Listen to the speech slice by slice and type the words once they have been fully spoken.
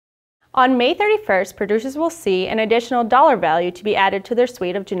On May 31st, producers will see an additional dollar value to be added to their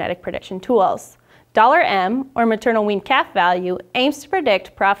suite of genetic prediction tools. $M, or Maternal Weaned Calf Value, aims to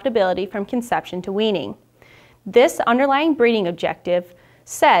predict profitability from conception to weaning. This underlying breeding objective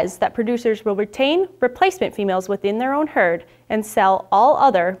says that producers will retain replacement females within their own herd and sell all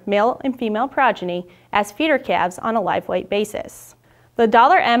other male and female progeny as feeder calves on a live weight basis. The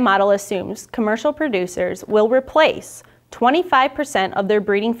 $M model assumes commercial producers will replace 25% of their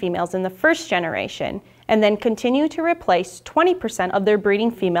breeding females in the first generation and then continue to replace 20% of their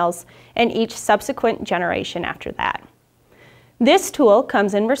breeding females in each subsequent generation after that. This tool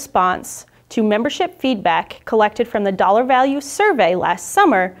comes in response to membership feedback collected from the Dollar Value survey last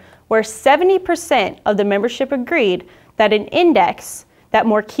summer, where 70% of the membership agreed that an index that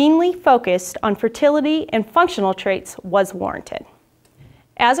more keenly focused on fertility and functional traits was warranted.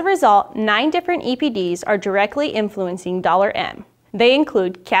 As a result, 9 different EPDs are directly influencing $M. They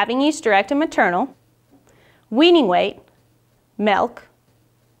include calving yeast direct and maternal, weaning weight, milk,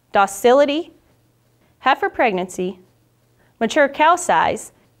 docility, heifer pregnancy, mature cow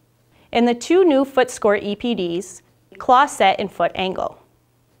size, and the 2 new foot score EPDs, claw set and foot angle.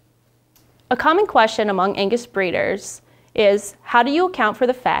 A common question among Angus breeders is, how do you account for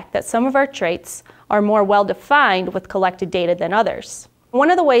the fact that some of our traits are more well-defined with collected data than others? One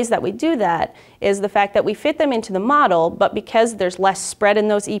of the ways that we do that is the fact that we fit them into the model, but because there's less spread in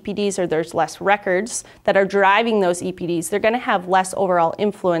those EPDs or there's less records that are driving those EPDs, they're going to have less overall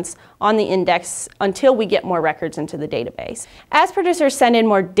influence on the index until we get more records into the database. As producers send in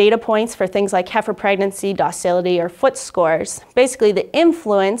more data points for things like heifer pregnancy, docility, or foot scores, basically the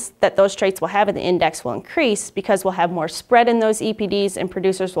influence that those traits will have in the index will increase because we'll have more spread in those EPDs and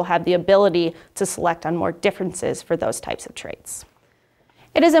producers will have the ability to select on more differences for those types of traits.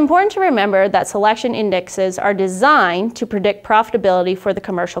 It is important to remember that selection indexes are designed to predict profitability for the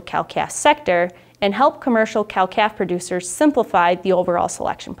commercial cow-calf sector and help commercial cow-calf producers simplify the overall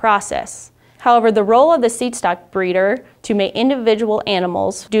selection process. However, the role of the seed stock breeder to mate individual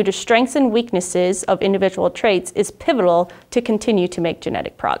animals due to strengths and weaknesses of individual traits is pivotal to continue to make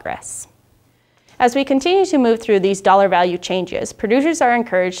genetic progress. As we continue to move through these dollar value changes, producers are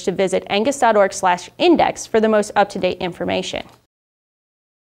encouraged to visit angus.org/index for the most up-to-date information.